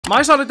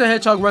My Sonic the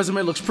Hedgehog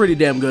resume looks pretty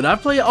damn good.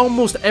 I've played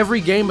almost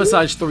every game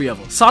besides 3 of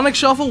them. Sonic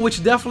Shuffle,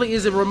 which definitely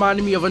isn't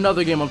reminding me of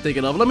another game I'm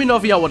thinking of. Let me know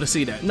if y'all want to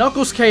see that.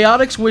 Knuckles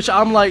Chaotix, which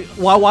I'm like,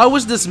 why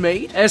was this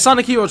made? And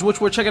Sonic Heroes, which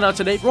we're checking out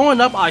today.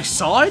 Growing up, I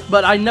saw it,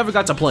 but I never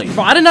got to play it.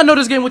 Bro, I did not know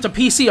this game went to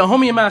PC. A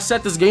homie of mine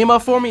set this game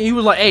up for me. He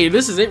was like, hey,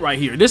 this is it right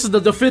here. This is the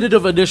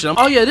definitive edition.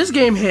 Oh yeah, this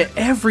game hit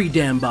every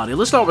damn body.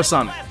 Let's start with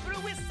Sonic.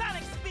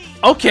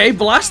 Okay,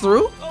 blast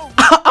through.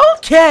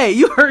 Okay,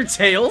 you heard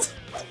Tails.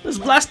 Let's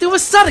blast through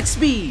with Sonic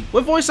speed.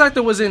 What voice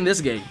actor was in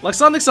this game? Like,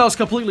 Sonic sounds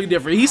completely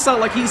different. He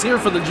sounds like he's here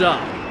for the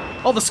job.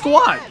 Oh, the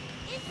squad.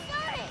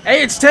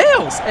 Hey, it's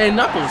Tails and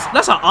Knuckles.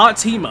 That's an odd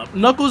team up.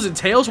 Knuckles and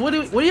Tails. What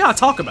do y'all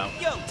talk about?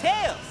 Yo,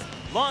 Tails.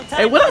 Long time.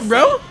 Hey, what up,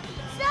 bro?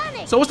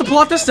 Sonic, So what's the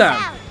plot this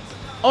time?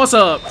 Oh, it's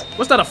a,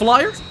 what's that, a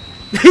flyer?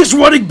 He's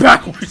running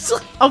backwards.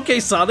 Okay,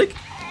 Sonic.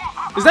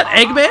 Is that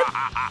Eggman?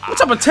 What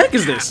type of tech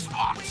is this?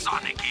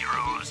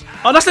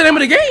 Oh, that's the name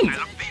of the game.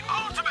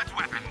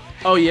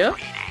 Oh, yeah?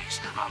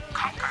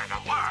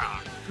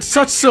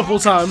 Such simple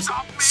times.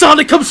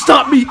 Sonic, come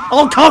stop me.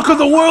 I'll conquer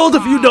the world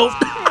if you don't.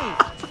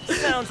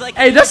 Sounds like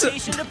Hey, that's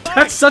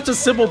such a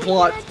simple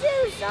plot.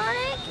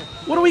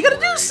 What are we gonna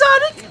do,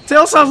 Sonic?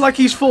 Tails sounds like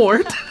he's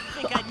 4.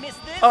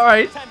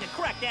 Alright. Time to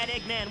crack that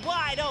Eggman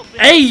wide open.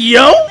 Hey,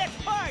 yo!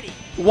 Let's party.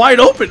 Wide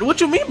open? What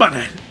you mean by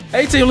that?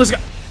 Hey, team, let's go.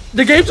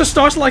 The game just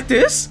starts like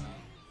this?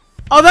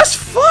 Oh, that's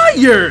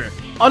fire!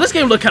 Oh, this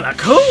game look kinda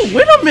cool.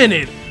 Wait a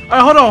minute.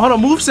 Alright, hold on.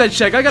 Moveset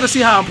check. I gotta see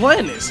how I'm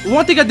playing this.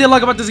 One thing I did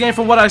like about this game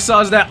from what I saw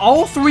is that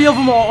all 3 of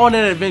them are on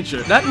an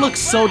adventure. That looks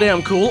so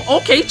damn cool.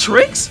 Okay,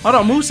 tricks. Hold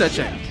on, moveset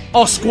check.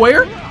 Oh,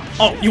 square?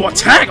 Oh, you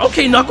attack.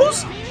 Okay,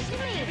 Knuckles.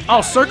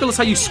 Oh, circle is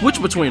how you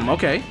switch between them.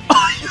 Okay.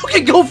 Oh, you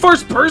can go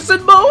first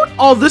person mode?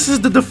 Oh, this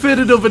is the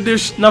definitive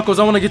edition. Knuckles,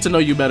 I want to get to know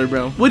you better,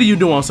 bro. What do you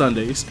do on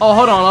Sundays? Oh,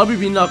 hold on. I'll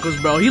be Knuckles,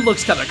 bro. He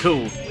looks kind of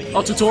cool.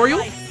 Oh,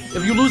 tutorial?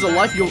 If you lose a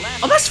life, you'll...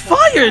 Oh, that's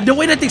fire! The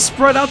way that they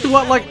spread out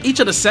throughout, like, each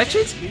of the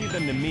sections? Leave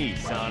them to me,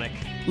 Sonic.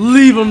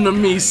 Leave them to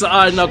me,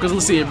 Alright, Knuckles,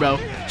 let's see it, bro.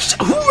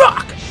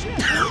 Rock!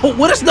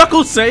 What does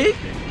Knuckles say?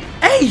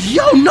 Hey,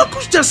 yo,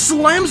 Knuckles just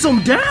slams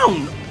him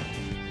down!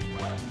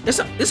 It's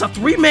a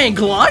 3-man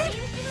glide?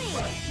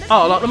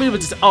 Oh, let me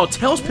just... Oh,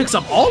 Tails picks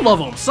up all of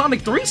them.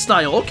 Sonic 3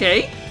 style,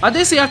 okay. I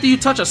did say after you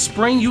touch a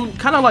spring, you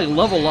kind of, like,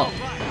 level up.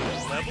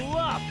 Level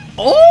up.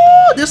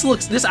 Oh,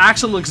 this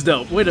actually looks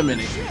dope. Wait a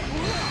minute.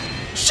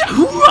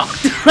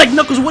 Like,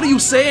 Knuckles, what are you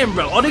saying,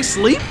 bro? Are they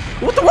asleep?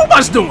 What the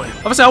robots doing?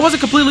 Obviously, I wasn't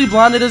completely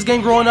blind to this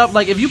game growing up.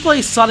 Like, if you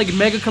play Sonic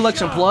Mega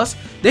Collection Plus,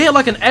 they had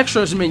like an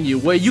extras menu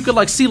where you could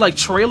like see like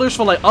trailers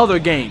for like other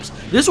games.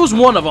 This was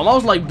one of them. I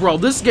was like, bro,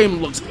 this game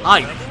looks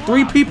hype.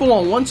 3 people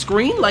on one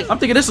screen? Like, I'm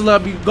thinking this is gonna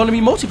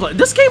be multiplayer.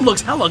 This game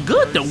looks hella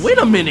good though. Wait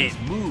a minute.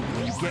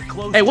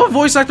 Hey, what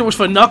voice actor was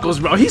for Knuckles,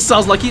 bro? He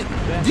sounds like he...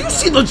 Do you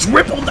see the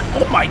drip on the...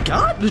 Oh my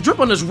god, the drip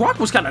on this rock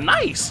was kind of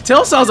nice.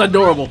 Tails sounds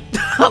adorable.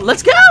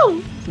 Let's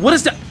go. What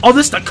is that? Oh,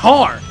 this is the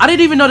car. I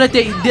didn't even know that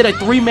they did a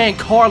 3-man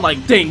car like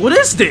thing. What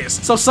is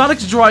this? So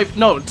Sonic's drive...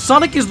 No,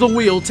 Sonic is the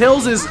wheel.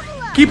 Tails is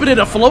keeping it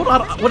afloat.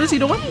 What is he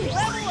doing?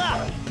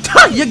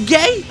 You're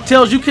gay?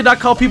 Tails, you cannot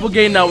call people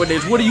gay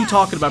nowadays. What are you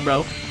talking about,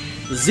 bro?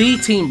 Z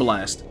Team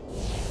Blast.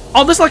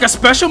 Oh, this is like a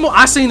special mode?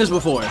 I've seen this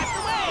before.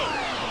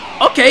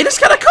 Okay, this is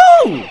kind of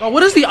cool. Oh,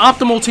 what is the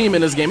optimal team in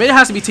this game? It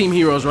has to be Team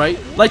Heroes, right?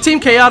 Like, Team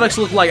Chaotix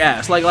look like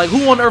ass. Like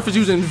who on earth is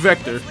using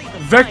Vector?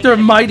 Vector,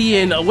 Mighty,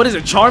 and what is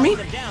it, Charmy?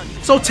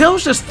 So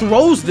Tails just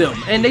throws them,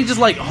 and they just,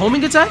 like,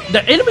 homing attack?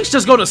 The enemies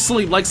just go to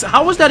sleep. Like,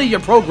 how is that in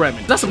your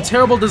programming? That's some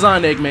terrible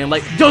design, Eggman.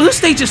 Like, yo, this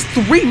stage is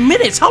 3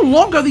 minutes. How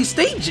long are these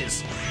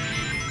stages?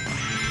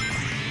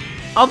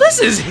 Oh, this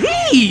is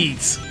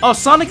heat! Oh,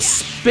 Sonic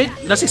spin...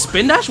 Does he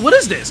spin dash? What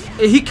is this?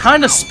 He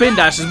kind of spin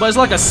dashes, but it's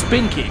like a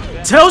spin kick.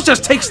 Tails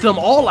just takes them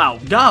all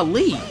out.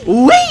 Golly.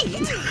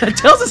 Wait!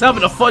 Tails is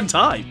having a fun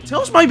time.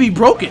 Tails might be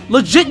broken.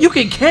 Legit, you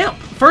can camp.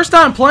 First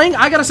time playing,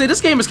 I gotta say, this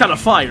game is kind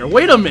of fire.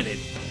 Wait a minute.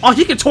 Oh,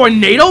 he can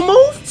tornado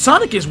move?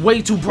 Sonic is way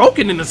too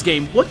broken in this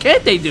game. What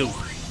can't they do?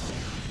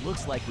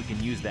 Looks like we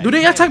can use that. Do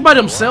they attack by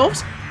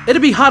themselves?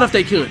 It'd be hot if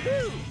they could.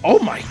 Oh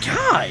my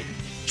god.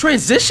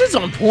 Transitions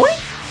on point?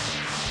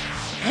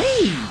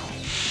 Hey!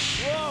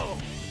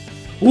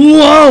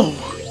 Whoa!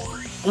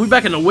 Are we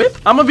back in the whip?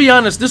 I'm gonna be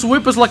honest, this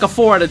whip is like a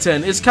 4 out of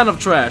 10. It's kind of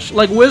trash.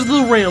 Like, where's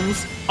the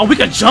rims? Oh, we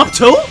can jump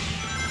too?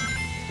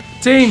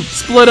 Team,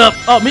 split up.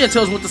 Oh, me and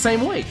Tails went the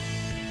same way.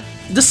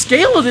 The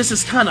scale of this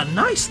is kind of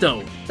nice,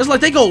 though. It's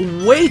like they go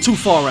way too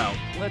far out.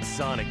 Let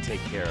Sonic take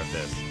care of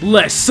this.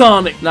 Let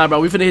Sonic. Nah, bro,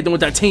 we finna hit them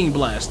with that Team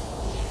Blast.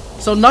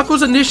 So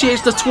Knuckles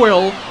initiates the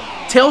twirl.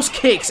 Tails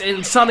kicks,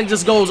 and Sonic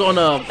just goes on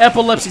a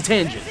epilepsy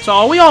tangent. So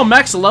are we all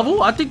max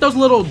level? I think those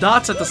little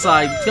dots at the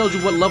side tells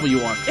you what level you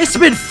are. It's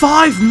been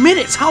 5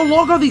 minutes. How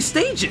long are these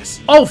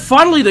stages? Oh,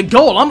 finally the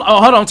goal.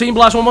 Oh, hold on. Team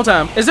Blast one more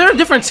time. Is there a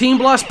different Team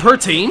Blast per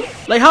team?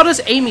 Like, how does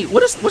Amy...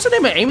 What's the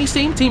name of Amy's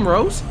team? Team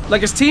Rose?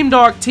 Like, it's Team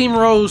Dark, Team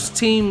Rose,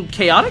 Team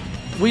Chaotic?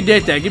 We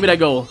did that. Give me that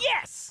goal.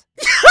 Yes!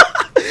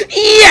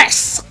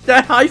 Yes!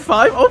 That high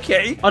five?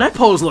 Okay. Oh, that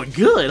pose look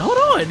good. Hold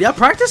on. Y'all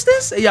practice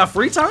this? Y'all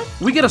free time?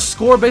 We get a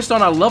score based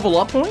on our level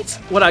up points?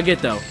 What'd I get,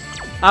 though?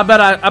 I bet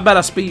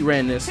I speed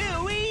ran this.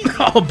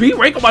 Oh, B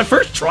rank on my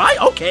first try?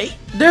 Okay.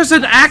 There's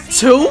an act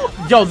 2?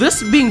 Yo,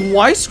 this being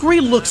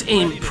widescreen looks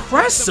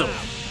impressive.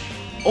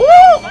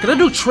 Oh, can I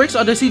do tricks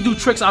or does he do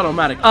tricks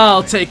automatic?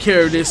 I'll take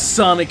care of this,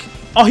 Sonic.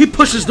 Oh, he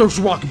pushes those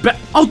rock back.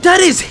 Oh,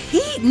 that is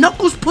heat.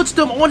 Knuckles puts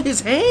them on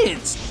his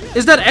hands.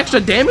 Is that extra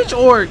damage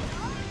or...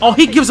 Oh,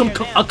 he gives him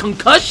a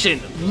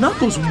concussion.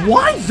 Knuckles,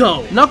 why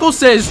though? Knuckles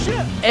says,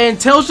 and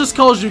Tails just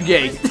calls you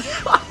gay.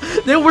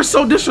 They were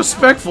so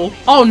disrespectful.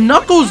 Oh,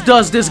 Knuckles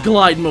does this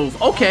glide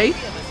move. Okay.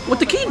 What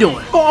the key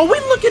doing? Oh, are we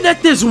looking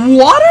at this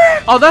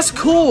water? Oh, that's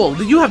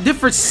cool. You have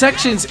different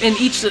sections in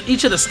each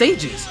of the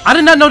stages. I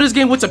did not know this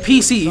game went to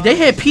PC. They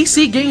had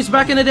PC games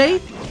back in the day.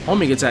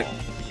 Homing attack.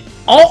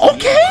 Oh,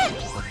 okay.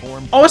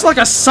 Oh, it's like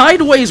a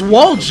sideways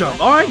wall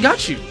jump. All right,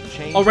 got you.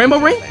 Oh, Rainbow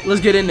Ring?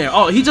 Let's get in there.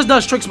 Oh, he just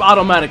does tricks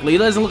automatically. It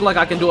doesn't look like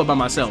I can do it by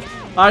myself.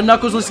 All right,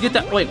 Knuckles, let's get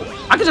that. Wait,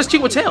 I can just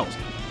cheat with Tails.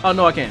 Oh,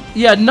 no, I can't.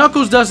 Yeah,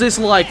 Knuckles does this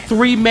like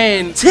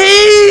 3-man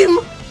team.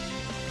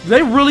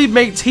 They really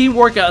make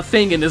teamwork a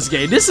thing in this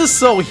game. This is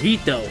so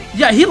heat, though.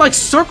 Yeah, he like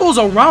circles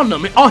around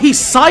them. Oh, he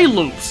side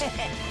loops.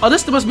 Oh,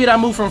 this must be that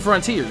move from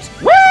Frontiers.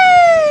 Whee!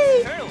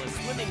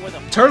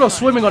 Turtle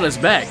swimming on his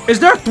back. Is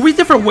there 3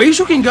 different ways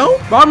you can go?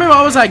 Bro, I remember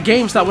I was at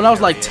GameStop when I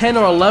was like 10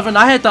 or 11.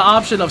 I had the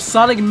option of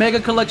Sonic Mega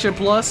Collection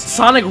Plus,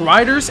 Sonic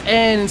Riders,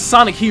 and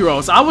Sonic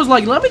Heroes. I was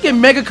like, let me get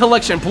Mega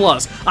Collection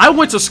Plus. I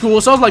went to school,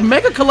 so I was like,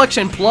 Mega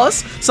Collection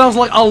Plus sounds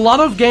like a lot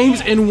of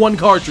games in one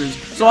cartridge.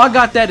 So I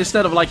got that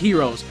instead of like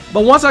Heroes.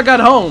 But once I got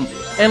home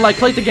and like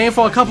played the game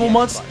for a couple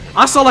months,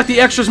 I saw like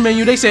the extras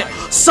menu. They said,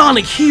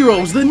 Sonic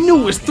Heroes, the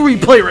newest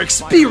 3-player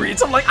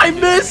experience. I'm like, I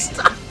missed.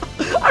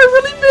 I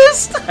really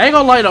missed. I ain't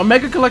gonna lie though,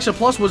 Mega Collection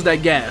Plus was that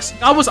gas.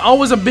 I was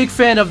always a big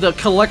fan of the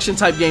collection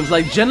type games.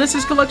 Like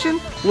Genesis Collection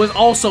was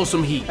also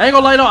some heat. I ain't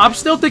gonna lie though, I'm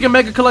still thinking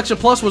Mega Collection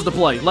Plus was the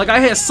play. Like I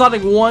had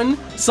Sonic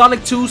 1,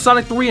 Sonic 2,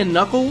 Sonic 3, and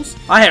Knuckles.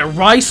 I had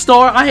Rise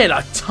Star. I had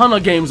a ton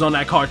of games on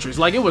that cartridge.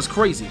 Like it was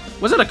crazy.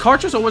 Was it a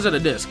cartridge or was it a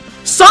disc?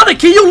 Sonic,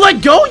 can you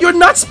let go? You're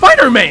not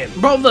Spider-Man.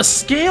 Bro, the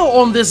scale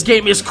on this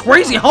game is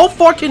crazy. How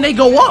far can they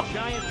go up?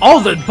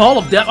 Oh, the ball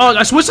of death. Oh,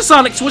 I switched to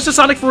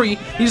Sonic free.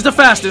 He's the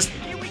fastest.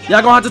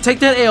 Y'all gonna have to take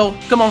that L.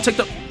 Come on, take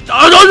the...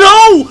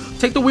 Oh, no!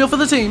 Take the wheel for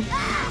the team.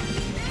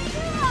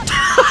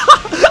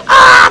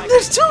 Ah,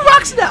 there's 2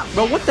 rocks now.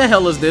 Bro, what the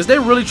hell is this?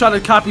 They're really trying to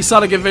copy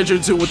Sonic Adventure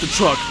 2 with the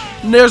truck.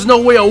 And there's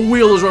no way a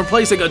wheel is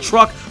replacing a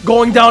truck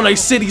going down a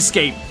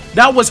cityscape.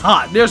 That was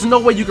hot. There's no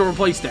way you can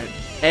replace that.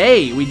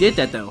 Hey, we did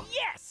that, though.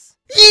 Yes!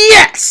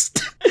 Yes!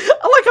 I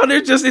like how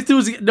they're just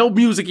enthusiastic. No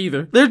music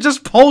either. They're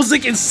just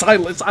posing in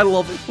silence. I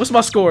love it. What's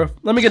my score?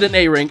 Let me get an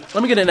A rank.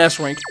 Let me get an S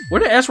rank. Where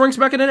the S ranks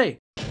back in the day?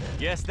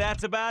 Guess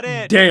that's about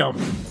it. Damn.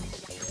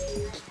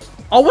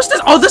 Oh, what's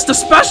this? Oh, this is the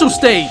special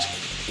stage.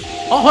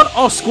 Oh, hold on.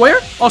 Oh, square?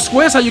 Oh,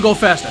 square's how you go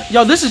faster.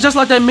 Yo, this is just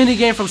like that mini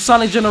game from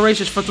Sonic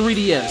Generations for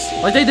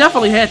 3DS. Like, they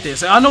definitely had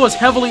this. I know it's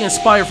heavily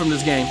inspired from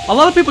this game. A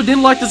lot of people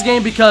didn't like this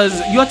game because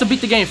you have to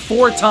beat the game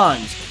 4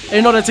 times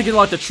in order to get,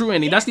 like, the true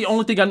ending. That's the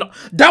only thing I know.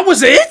 That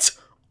was it?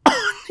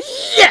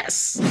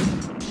 Yes!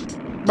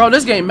 Bro,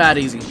 this game mad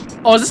easy.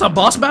 Oh, is this a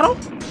boss battle?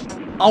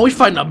 Oh, we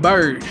fighting a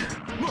bird.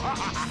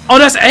 Oh,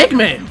 that's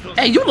Eggman.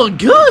 Hey, you look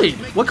good.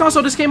 What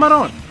console this came out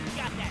on?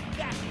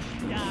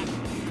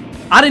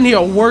 I didn't hear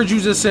a word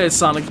you just said,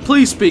 Sonic.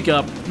 Please speak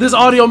up. This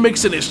audio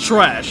mixing is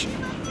trash.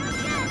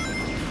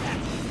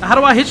 How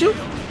do I hit you?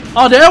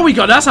 Oh, there we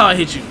go. That's how I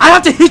hit you. I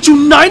have to hit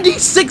you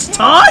 96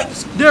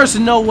 times? There's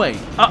no way.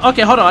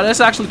 Okay, hold on. That's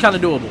actually kind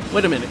of doable.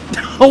 Wait a minute.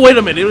 Oh, wait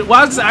a minute.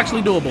 Why is this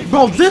actually doable?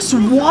 Bro, this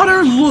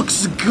water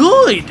looks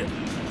good.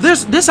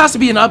 This has to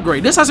be an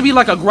upgrade. This has to be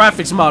like a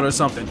graphics mod or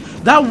something.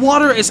 That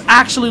water is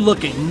actually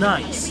looking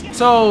nice.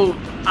 So,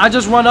 I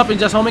just run up and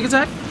just homing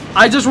attack?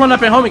 I just run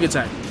up and homing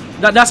attack.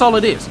 That's all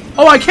it is.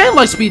 Oh, I can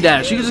light speed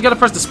dash. You just gotta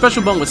press the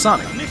special button with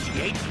Sonic.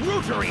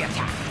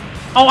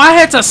 Oh, I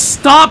had to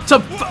stop to...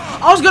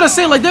 I was gonna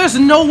say, like, there's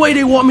no way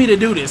they want me to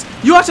do this.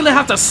 You actually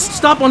have to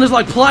stop on this,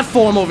 like,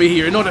 platform over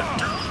here in order...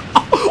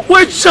 Oh,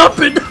 we're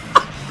jumping!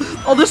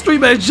 Oh, this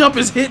 3-man jump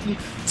is hitting.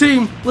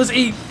 Team, let's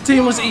eat.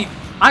 Team, let's eat.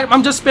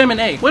 I'm just spamming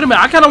A. Wait a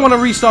minute, I kind of want to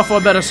restart for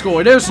a better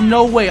score. There's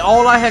no way.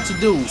 All I had to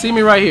do. See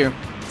me right here.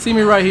 See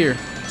me right here.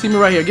 See me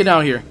right here. Get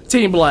down here.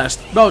 Team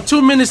blast. Bro,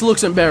 2 minutes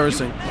looks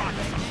embarrassing.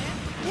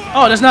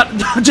 Oh, that's not...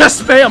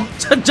 Just spam.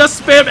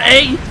 Just spam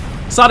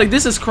A. Sonic,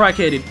 this is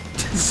crackheaded.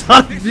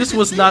 Sonic, this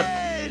was not...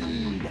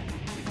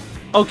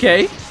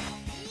 Okay.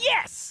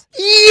 Yes!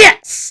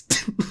 Yes!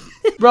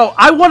 Bro,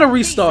 I want to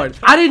restart.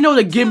 I didn't know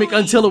the gimmick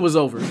until it was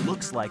over.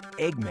 Looks like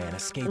Eggman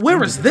escaped.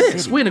 Where is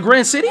this? We in the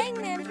Grand City?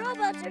 Eggman's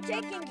robots are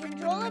taking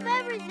control of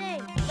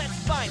everything.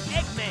 Let's find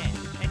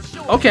Eggman and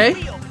show Okay.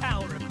 him the real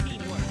power of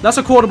teamwork. That's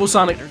a quotable,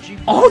 Sonic.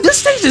 Oh, this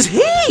stage is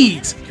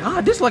heat!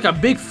 God, this is like a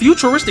big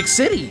futuristic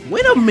city.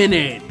 Wait a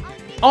minute.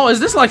 Oh,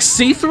 is this like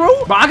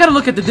see-through? Bro, I gotta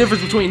look at the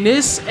difference between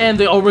this and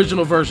the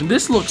original version.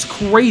 This looks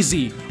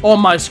crazy on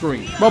my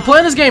screen. Bro,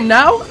 playing this game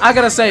now, I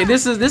gotta say,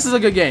 this is a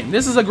good game.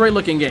 This is a great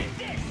looking game.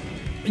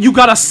 You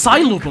gotta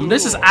side loop them.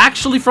 This is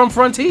actually from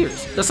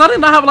Frontiers. Does Sonic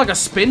not have like a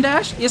spin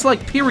dash? It's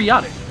like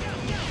periodic.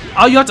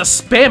 Oh, you have to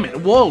spam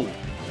it. Whoa.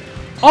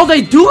 Oh,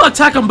 they do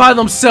attack them by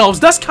themselves.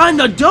 That's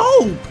kind of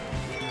dope.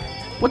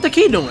 What the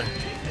key doing?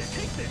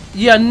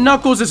 Yeah,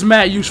 Knuckles is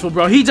mad useful,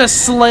 bro. He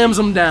just slams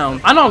them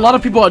down. I know a lot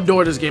of people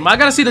adore this game. I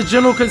gotta see the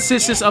general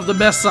consensus of the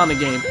best Sonic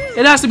game.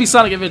 It has to be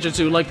Sonic Adventure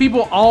 2. Like,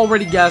 people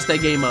already gassed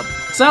that game up.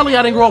 Sadly,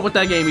 I didn't grow up with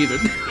that game either.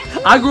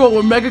 I grew up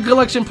with Mega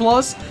Collection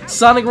Plus,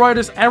 Sonic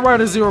Riders, and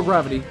Riders Zero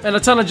Gravity, and a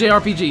ton of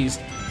JRPGs.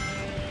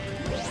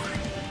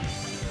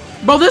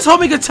 Bro, this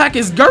homing attack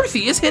is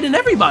girthy. It's hitting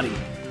everybody.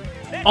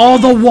 Oh,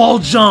 the wall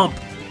jump.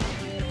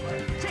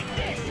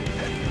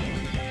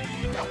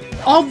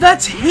 Oh,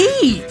 that's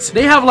heat!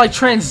 They have like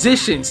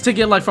transitions to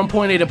get like from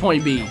point A to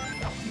point B.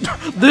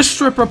 This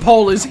stripper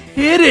pole is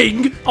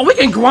hitting! Oh, we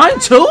can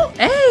grind too?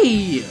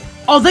 Hey!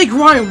 Oh, they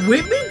grind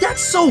with me?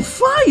 That's so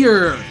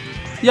fire!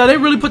 Yeah, they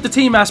really put the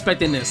team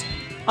aspect in this.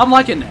 I'm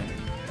liking that.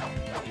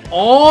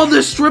 Oh,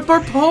 the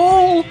stripper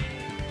pole!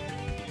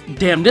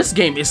 Damn, this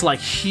game is like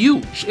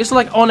huge. It's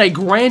like on a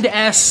grand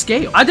ass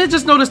scale. I did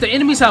just notice the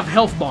enemies have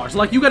health bars.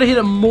 Like you gotta hit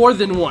them more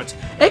than once.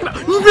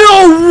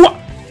 No!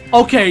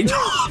 Okay,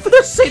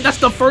 let's say that's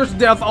the first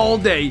death all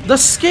day. The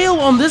scale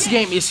on this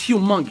game is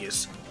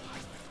humongous.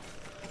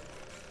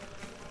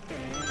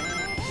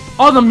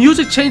 Oh, the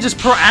music changes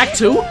per act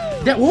too?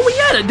 Where we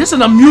at? This is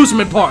an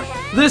amusement park.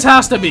 This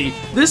has to be.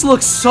 This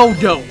looks so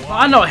dope.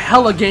 I know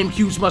hella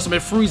GameCubes must have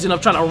been freezing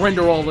up trying to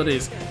render all of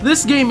this.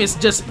 This game is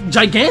just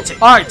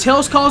gigantic. Alright,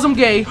 Tails calls them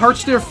gay,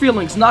 hurts their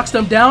feelings, knocks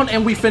them down,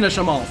 and we finish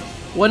them off.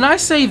 When I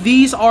say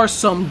these are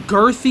some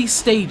girthy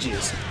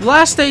stages,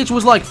 last stage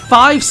was like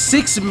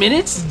 5-6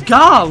 minutes?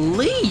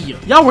 Golly!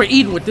 Y'all were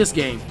eating with this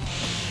game.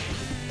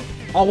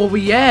 Oh, where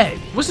we at?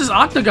 What's this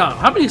octagon?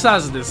 How many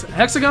sizes is this?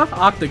 Hexagon?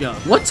 Octagon.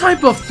 What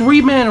type of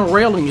 3-man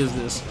railing is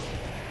this?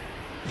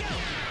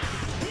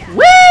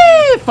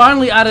 Whee!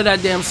 Finally out of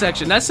that damn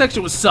section. That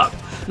section was sucked.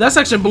 That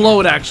section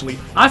blowed, actually.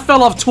 I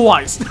fell off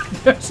twice.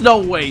 There's no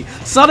way.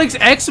 Sonic's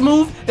X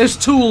move is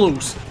too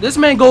loose. This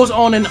man goes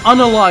on an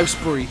unalive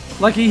spree.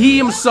 Like he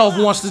himself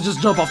wants to just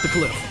jump off the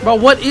cliff. But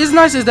what is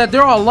nice is that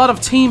there are a lot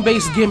of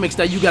team-based gimmicks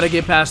that you gotta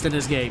get past in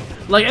this game.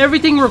 Like,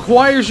 everything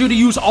requires you to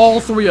use all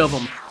 3 of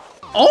them.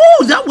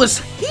 Oh, that was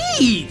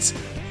heat!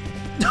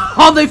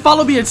 Oh, they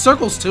follow me in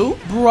circles too?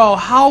 Bro,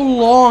 how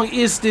long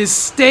is this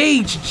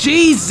stage?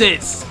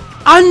 Jesus!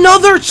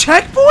 Another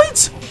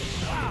checkpoint?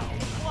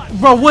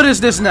 Bro, what is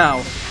this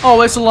now?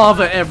 Oh, it's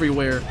lava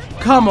everywhere.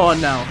 Come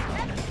on now.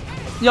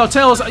 Yo,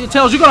 Tails, you're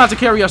gonna have to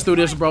carry us through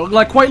this, bro.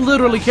 Like, quite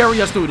literally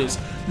carry us through this.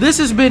 This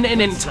has been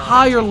an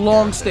entire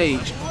long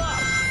stage.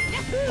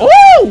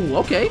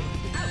 Oh, okay.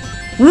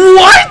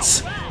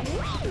 What?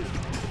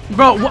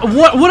 Bro,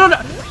 what are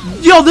the...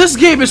 Yo, this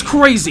game is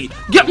crazy.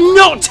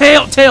 No,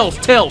 Tails,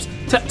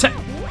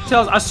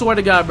 I swear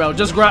to God, bro.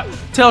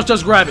 Tails,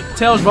 just grab it.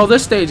 Tails, bro,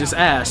 this stage is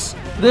ass.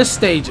 This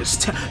stage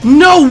is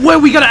no way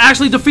we gotta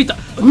actually defeat the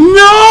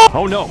no.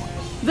 Oh no!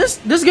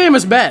 This game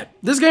is bad.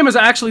 This game is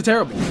actually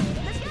terrible.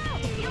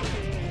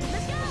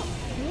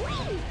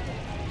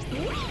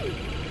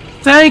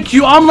 Thank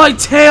you. I'm like,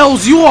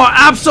 Tails, you are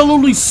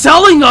absolutely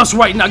selling us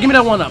right now. Give me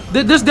that one up.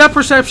 This depth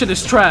perception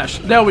is trash.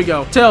 There we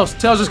go. Tails,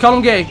 just call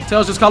him gay.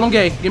 Tails, just call him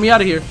gay. Get me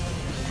out of here.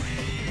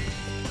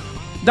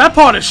 That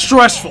part is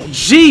stressful.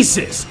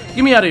 Jesus.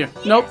 Get me out of here.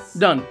 Nope.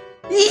 Done.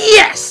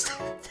 Yes.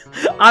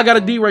 I got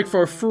a D-rank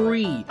for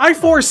free. I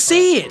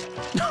foresee it.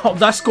 Oh,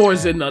 that score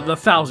is in the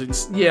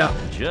thousands. Yeah.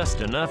 Just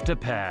enough to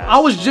pass. I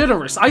was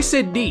generous. I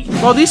said D.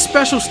 Bro, these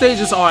special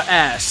stages are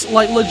ass.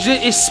 Like,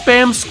 legit, it's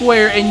spam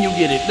square and you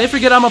get it. They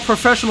forget I'm a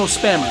professional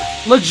spammer.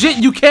 Legit,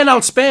 you can't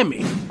out-spam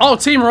me. Oh,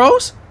 Team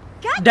Rose?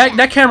 Gotcha.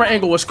 That camera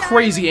angle was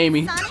crazy,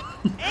 Amy.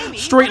 Amy,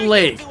 Straight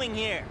leg.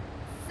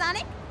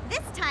 Sonic,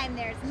 this time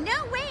there's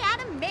no way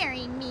out of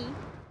marrying me.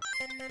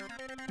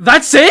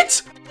 That's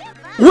it?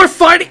 We're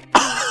fighting.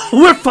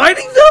 We're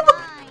fighting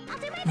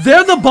them?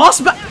 They're the boss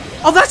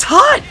oh, that's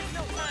hot!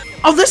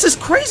 Oh, this is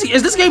crazy.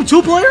 Is this game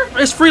 2-player?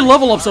 It's free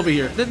level ups over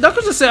here.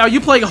 Knuckles just say, are you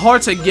playing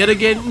hard to get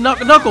again?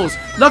 Knuckles,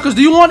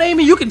 do you want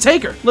Amy? You can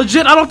take her.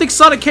 Legit, I don't think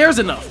Sonic cares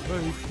enough.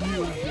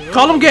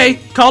 Call him gay.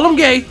 Call him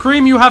gay.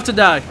 Cream, you have to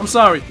die. I'm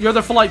sorry. You're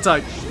the flight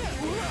type.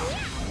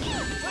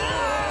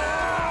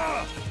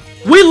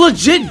 We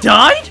legit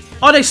died?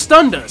 Oh, they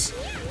stunned us.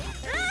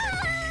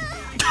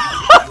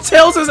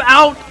 Tails is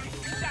out.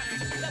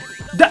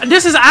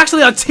 This is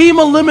actually a team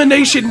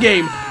elimination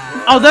game.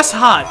 Oh, that's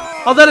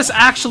hot. Oh, that is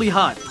actually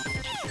hot.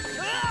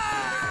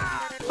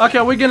 Okay,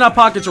 we're getting our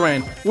pockets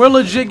ran. We're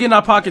legit getting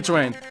our pockets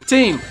ran.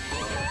 Team,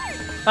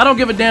 I don't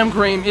give a damn,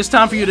 Cream. It's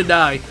time for you to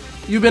die.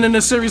 You've been in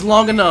this series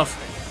long enough.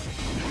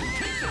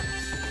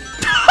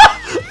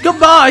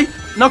 Goodbye.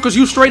 Knuckles,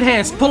 you straight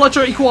hands. Pull out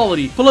your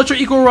equality. Pull out your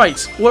equal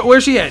rights.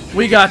 Where's she at?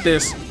 We got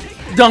this.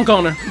 Dunk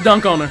on her.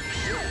 Dunk on her.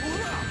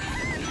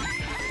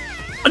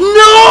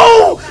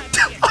 No!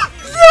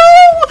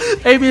 No!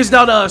 Amy, it's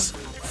down to us.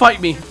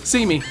 Fight me.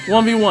 See me.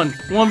 1v1.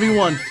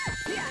 1v1.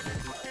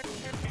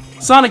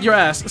 Sonic, your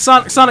ass.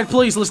 Sonic,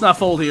 please, let's not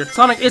fold here.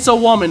 Sonic, it's a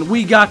woman.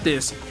 We got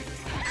this.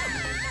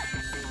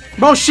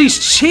 Bro, she's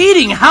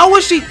cheating. How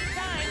is she?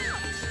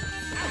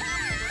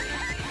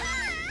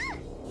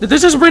 Did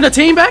this just bring the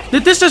team back?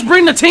 Did this just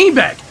bring the team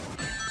back?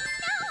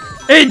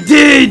 It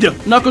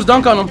did! Knuckles,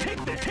 dunk on him.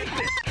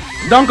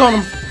 Dunk on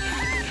him.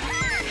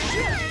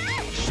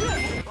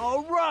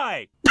 All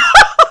right.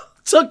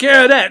 Took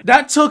care of that.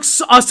 That took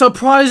a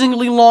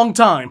surprisingly long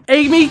time.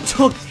 Amy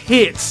took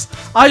hits.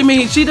 I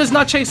mean, she does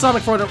not chase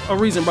Sonic for a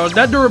reason, bro.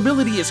 That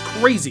durability is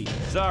crazy.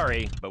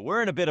 Sorry, but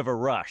we're in a bit of a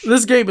rush.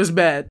 This game is bad.